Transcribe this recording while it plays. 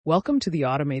Welcome to the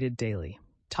Automated Daily,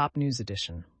 Top News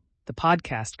Edition, the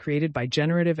podcast created by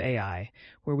Generative AI,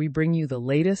 where we bring you the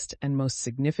latest and most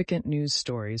significant news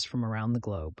stories from around the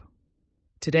globe.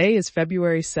 Today is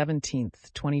February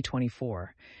 17th,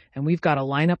 2024, and we've got a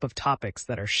lineup of topics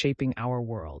that are shaping our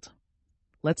world.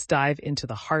 Let's dive into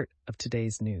the heart of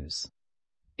today's news.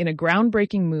 In a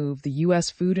groundbreaking move, the U.S.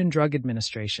 Food and Drug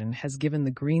Administration has given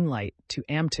the green light to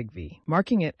Amtagvi,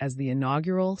 marking it as the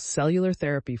inaugural cellular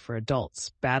therapy for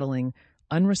adults battling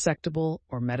unresectable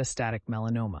or metastatic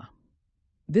melanoma.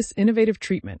 This innovative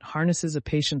treatment harnesses a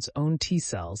patient's own T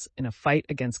cells in a fight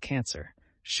against cancer,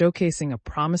 showcasing a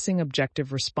promising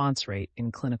objective response rate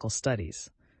in clinical studies.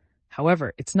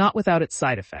 However, it's not without its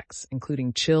side effects,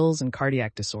 including chills and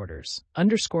cardiac disorders,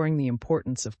 underscoring the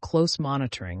importance of close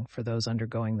monitoring for those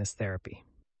undergoing this therapy.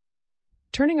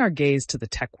 Turning our gaze to the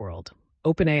tech world,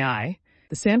 OpenAI,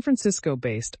 the San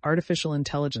Francisco-based artificial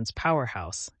intelligence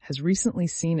powerhouse, has recently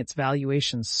seen its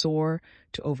valuation soar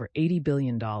to over $80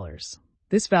 billion.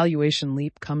 This valuation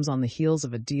leap comes on the heels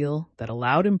of a deal that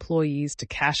allowed employees to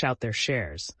cash out their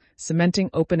shares, cementing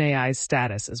OpenAI's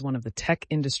status as one of the tech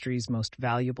industry's most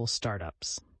valuable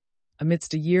startups.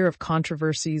 Amidst a year of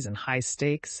controversies and high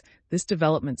stakes, this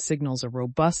development signals a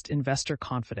robust investor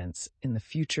confidence in the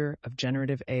future of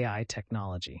generative AI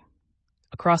technology.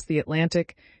 Across the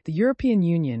Atlantic, the European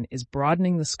Union is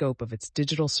broadening the scope of its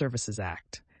Digital Services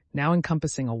Act, now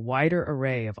encompassing a wider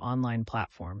array of online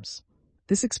platforms.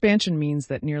 This expansion means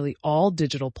that nearly all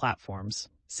digital platforms,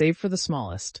 save for the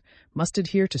smallest, must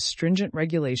adhere to stringent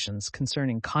regulations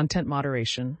concerning content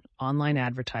moderation, online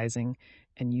advertising,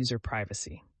 and user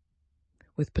privacy.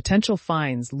 With potential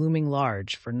fines looming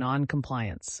large for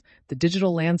non-compliance, the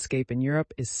digital landscape in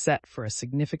Europe is set for a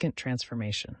significant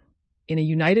transformation. In a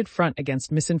united front against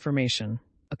misinformation,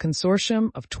 a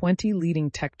consortium of 20 leading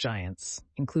tech giants,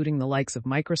 including the likes of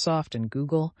Microsoft and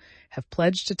Google, have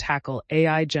pledged to tackle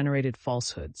AI-generated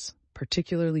falsehoods,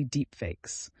 particularly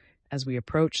deepfakes, as we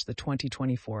approach the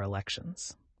 2024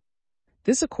 elections.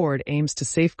 This accord aims to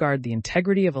safeguard the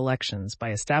integrity of elections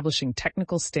by establishing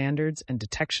technical standards and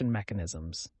detection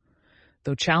mechanisms,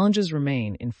 though challenges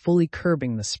remain in fully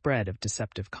curbing the spread of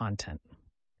deceptive content.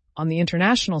 On the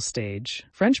international stage,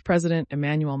 French President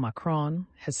Emmanuel Macron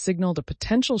has signaled a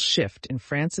potential shift in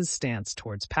France's stance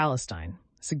towards Palestine,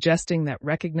 suggesting that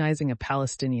recognizing a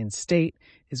Palestinian state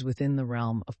is within the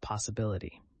realm of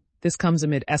possibility. This comes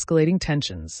amid escalating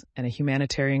tensions and a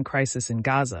humanitarian crisis in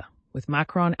Gaza, with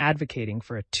Macron advocating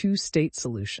for a two-state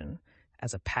solution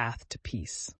as a path to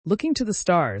peace. Looking to the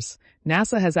stars,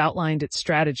 NASA has outlined its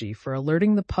strategy for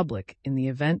alerting the public in the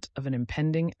event of an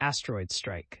impending asteroid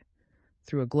strike.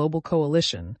 Through a global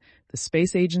coalition, the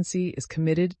space agency is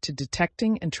committed to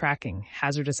detecting and tracking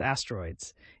hazardous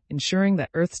asteroids, ensuring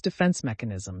that Earth's defense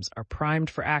mechanisms are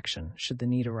primed for action should the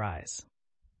need arise.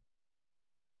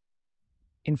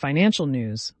 In financial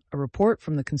news, a report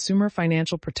from the Consumer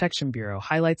Financial Protection Bureau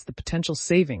highlights the potential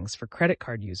savings for credit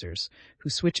card users who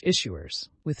switch issuers,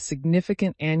 with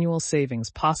significant annual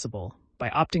savings possible by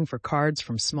opting for cards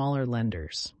from smaller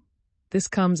lenders. This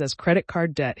comes as credit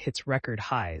card debt hits record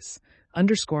highs,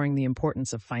 underscoring the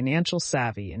importance of financial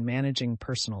savvy in managing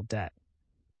personal debt.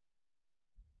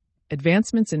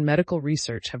 Advancements in medical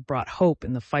research have brought hope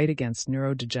in the fight against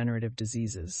neurodegenerative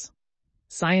diseases.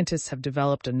 Scientists have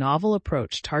developed a novel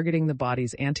approach targeting the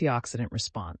body's antioxidant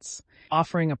response,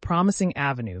 offering a promising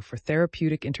avenue for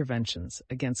therapeutic interventions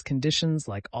against conditions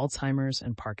like Alzheimer's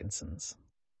and Parkinson's.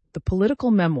 The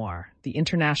political memoir, The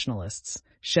Internationalists,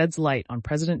 sheds light on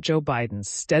President Joe Biden's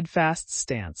steadfast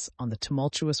stance on the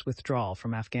tumultuous withdrawal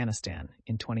from Afghanistan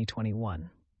in 2021.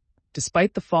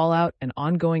 Despite the fallout and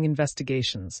ongoing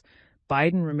investigations,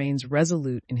 Biden remains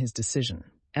resolute in his decision,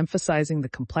 emphasizing the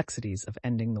complexities of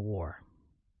ending the war.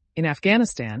 In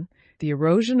Afghanistan, the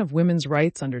erosion of women's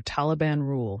rights under Taliban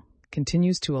rule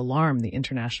continues to alarm the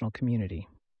international community.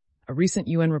 A recent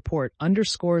UN report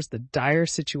underscores the dire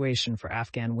situation for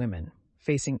Afghan women,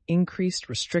 facing increased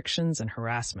restrictions and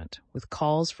harassment, with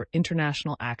calls for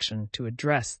international action to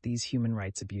address these human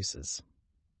rights abuses.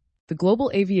 The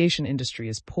global aviation industry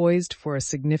is poised for a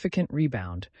significant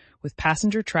rebound, with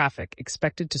passenger traffic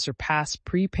expected to surpass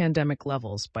pre-pandemic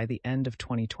levels by the end of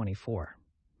 2024.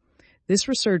 This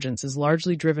resurgence is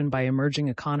largely driven by emerging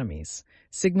economies,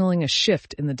 signaling a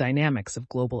shift in the dynamics of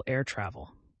global air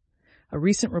travel. A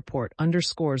recent report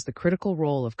underscores the critical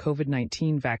role of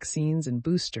COVID-19 vaccines and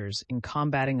boosters in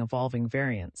combating evolving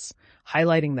variants,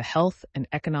 highlighting the health and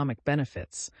economic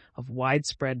benefits of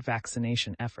widespread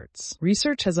vaccination efforts.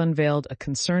 Research has unveiled a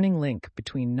concerning link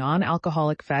between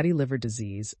non-alcoholic fatty liver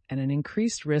disease and an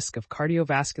increased risk of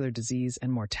cardiovascular disease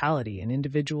and mortality in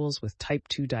individuals with type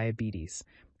 2 diabetes,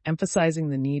 emphasizing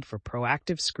the need for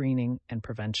proactive screening and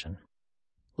prevention.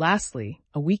 Lastly,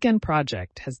 a weekend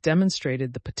project has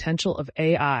demonstrated the potential of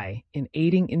AI in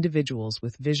aiding individuals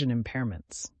with vision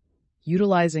impairments.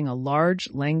 Utilizing a large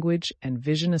language and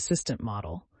vision assistant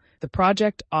model, the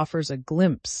project offers a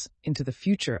glimpse into the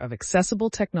future of accessible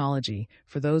technology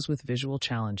for those with visual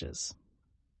challenges.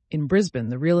 In Brisbane,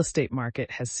 the real estate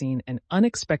market has seen an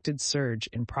unexpected surge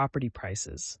in property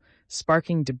prices,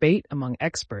 sparking debate among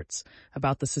experts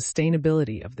about the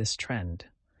sustainability of this trend.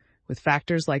 With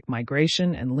factors like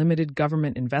migration and limited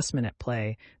government investment at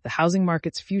play, the housing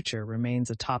market's future remains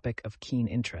a topic of keen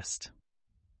interest.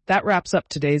 That wraps up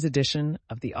today's edition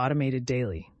of the Automated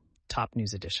Daily, Top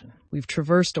News Edition. We've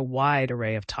traversed a wide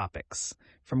array of topics,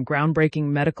 from groundbreaking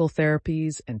medical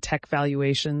therapies and tech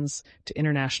valuations to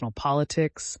international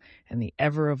politics and the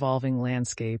ever-evolving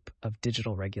landscape of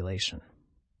digital regulation.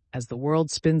 As the world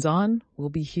spins on, we'll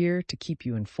be here to keep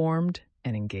you informed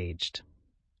and engaged.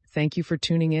 Thank you for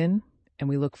tuning in, and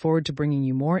we look forward to bringing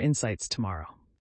you more insights tomorrow.